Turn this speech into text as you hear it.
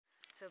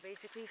So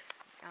basically,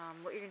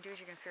 what you're going to do is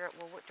you're going to figure out,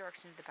 well, what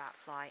direction did the bat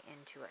fly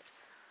into it?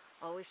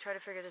 Always try to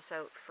figure this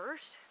out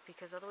first,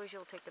 because otherwise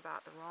you'll take the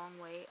bat the wrong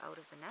way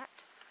out of the net.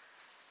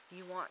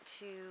 You want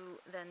to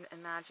then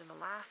imagine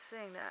the last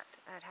thing that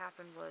had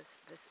happened was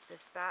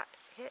this bat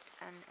hit,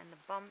 and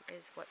the bum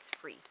is what's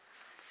free.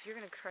 So you're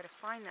going to try to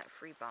find that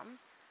free bum,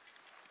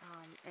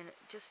 and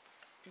just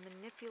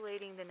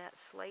manipulating the net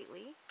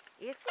slightly.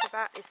 If the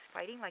bat is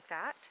fighting like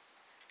that,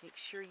 make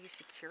sure you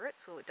secure it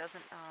so it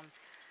doesn't,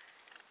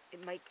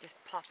 it might just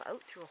pop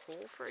out through a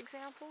hole, for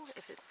example,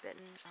 if it's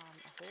bitten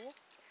a hole.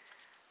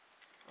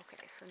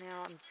 Okay, so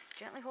now I'm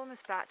gently holding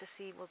this bat to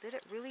see, well, did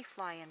it really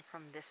fly in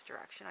from this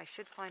direction? I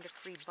should find a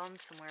free bum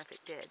somewhere if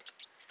it did.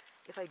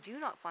 If I do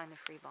not find the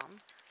free bum,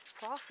 it's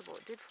possible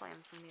it did fly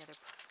in from the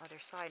other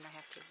side, and I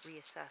have to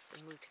reassess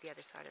and move to the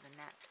other side of the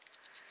net.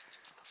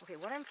 Okay,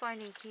 what I'm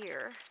finding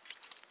here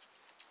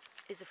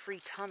is a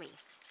free tummy.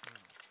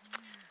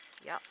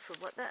 Yeah, so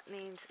what that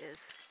means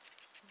is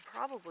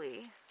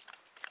probably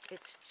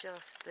it's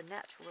just the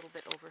net's a little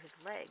bit over his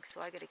legs.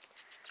 So I got to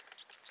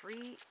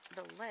free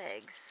the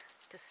legs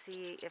to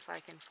see if I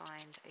can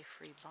find a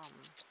free bum.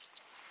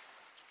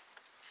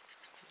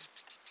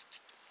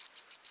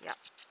 Yep,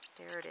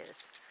 there it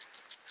is.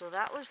 So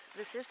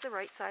this is the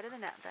right side of the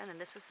net then, and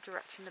this is the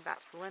direction the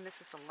bat flew in.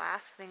 This is the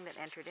last thing that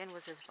entered in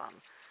was his bum.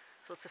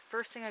 So it's the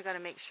first thing I got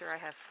to make sure I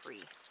have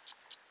free.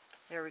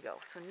 There we go.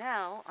 So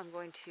now I'm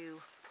going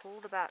to pull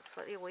the bat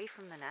slightly away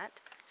from the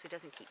net so it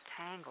doesn't keep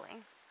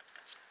tangling.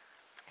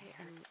 Okay,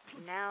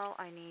 and now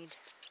I need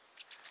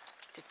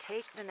to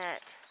take the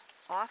net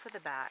off of the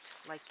bat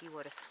like you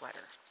would a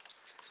sweater.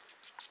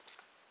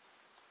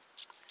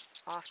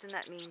 Often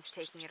that means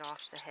taking it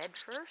off the head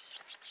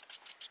first.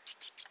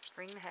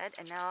 Bring the head,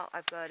 and now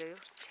I've got to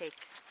take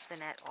the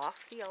net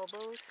off the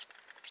elbows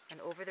and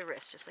over the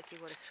wrist, just like you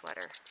would a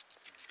sweater.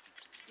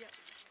 Okay.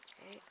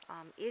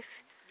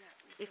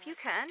 If you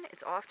can,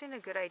 it's often a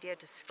good idea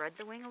to spread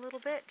the wing a little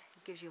bit.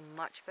 It gives you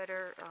much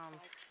better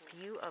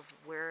view of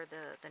where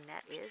the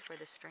net is, where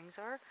the strings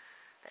are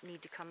that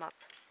need to come up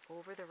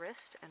over the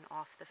wrist and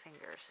off the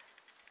fingers.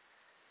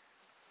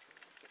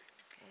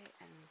 Okay,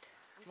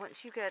 and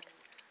once you get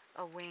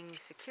a wing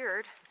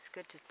secured, it's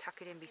good to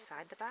tuck it in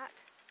beside the bat.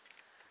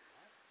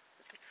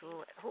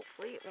 So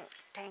hopefully it won't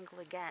tangle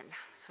again.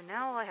 So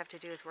now all I have to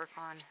do is work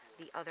on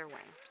the other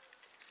wing.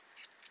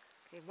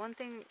 Okay, one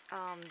thing,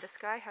 this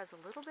guy has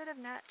a little bit of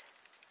net.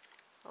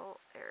 Oh,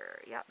 there,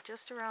 yep,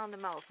 just around the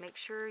mouth. Make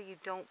sure you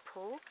don't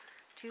pull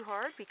too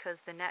hard because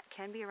the net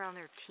can be around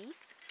their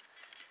teeth.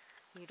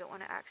 You don't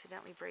want to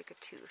accidentally break a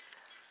tooth.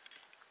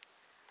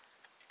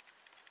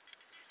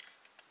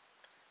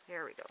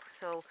 There we go.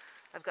 So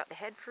I've got the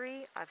head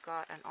free, I've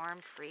got an arm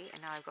free,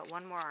 and now I've got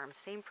one more arm.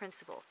 Same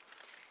principle.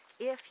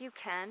 If you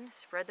can,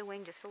 spread the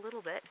wing just a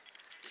little bit.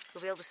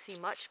 You'll be able to see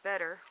much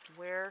better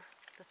where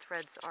the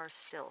threads are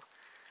still.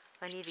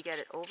 I need to get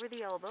it over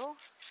the elbow,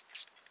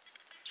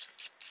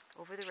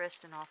 over the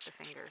wrist, and off the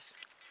fingers.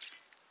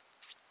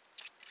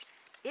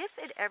 If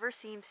it ever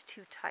seems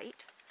too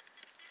tight,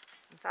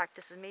 in fact,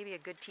 this is maybe a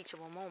good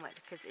teachable moment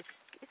because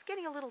it's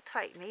getting a little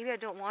tight. Maybe I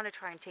don't want to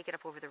try and take it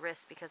up over the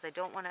wrist because I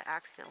don't want to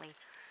accidentally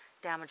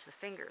damage the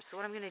fingers. So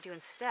what I'm going to do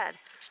instead,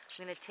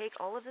 I'm going to take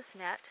all of this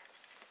net,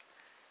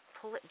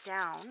 pull it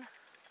down.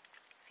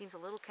 Seems a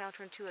little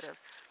counterintuitive.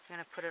 I'm going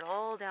to put it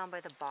all down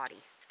by the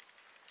body.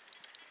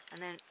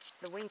 And then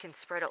the wing can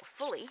spread out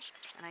fully,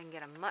 and I can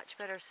get a much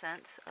better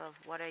sense of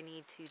what I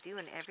need to do,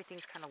 and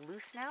everything's kind of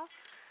loose now.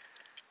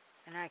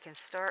 And I can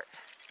start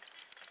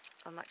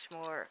a much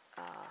more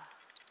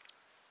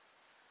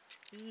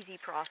easy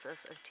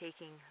process of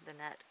taking the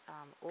net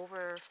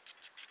over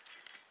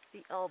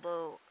the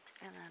elbow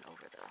and then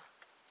over the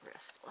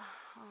wrist.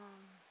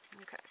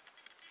 Okay.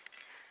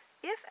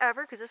 If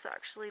ever, because this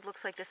actually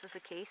looks like this is the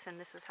case,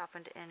 and this has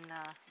happened in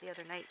the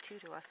other night too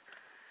to us,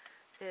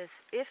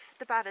 is if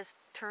the bat has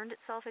turned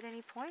itself at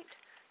any point,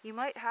 you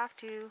might have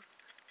to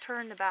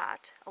turn the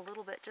bat a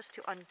little bit just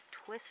to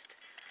untwist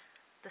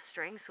the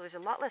string. So there's a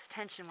lot less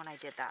tension when I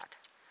did that.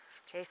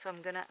 Okay, so I'm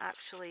going to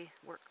actually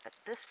work at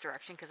this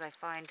direction because I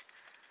find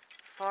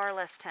far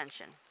less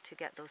tension to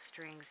get those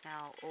strings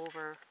now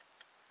over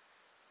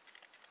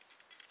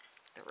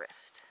the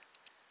wrist.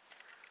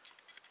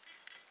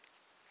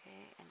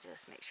 Okay, and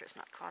just make sure it's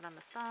not caught on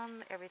the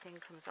thumb. Everything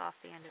comes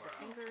off the end of the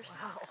fingers.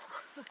 Wow.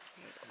 Wow.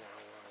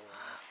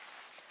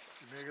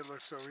 You make it look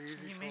so easy.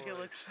 You make it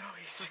look so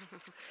easy.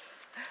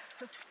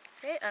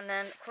 Okay, and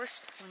then of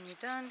course when you're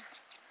done,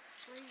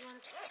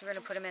 we're going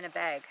to put him in a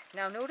bag.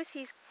 Now notice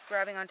he's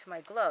grabbing onto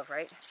my glove,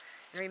 right?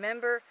 And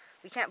remember,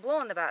 we can't blow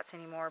on the bats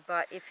anymore,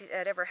 but if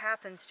that ever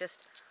happens,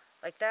 just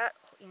like that,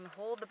 you can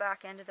hold the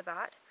back end of the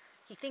bat.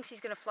 He thinks he's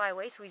going to fly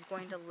away, so he's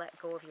going to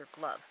let go of your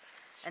glove.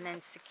 And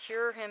then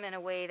secure him in a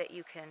way that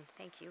you can,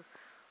 thank you,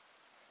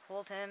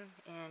 hold him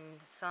in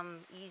some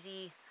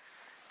easy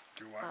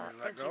Do you want me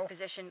to let go?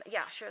 position.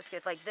 Yeah, sure, it's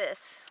good. Like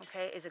this,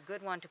 okay, is a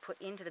good one to put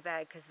into the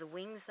bag because the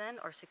wings then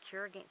are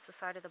secure against the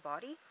side of the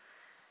body.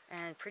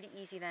 And pretty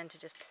easy then to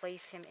just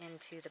place him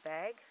into the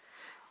bag.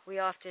 We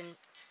often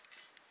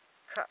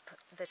cup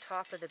the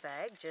top of the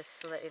bag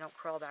just so that they don't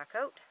crawl back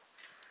out.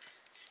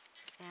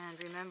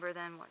 And remember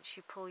then, once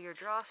you pull your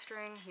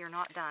drawstring, you're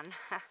not done.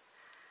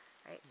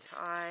 Right,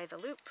 tie the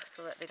loop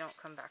so that they don't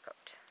come back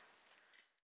out.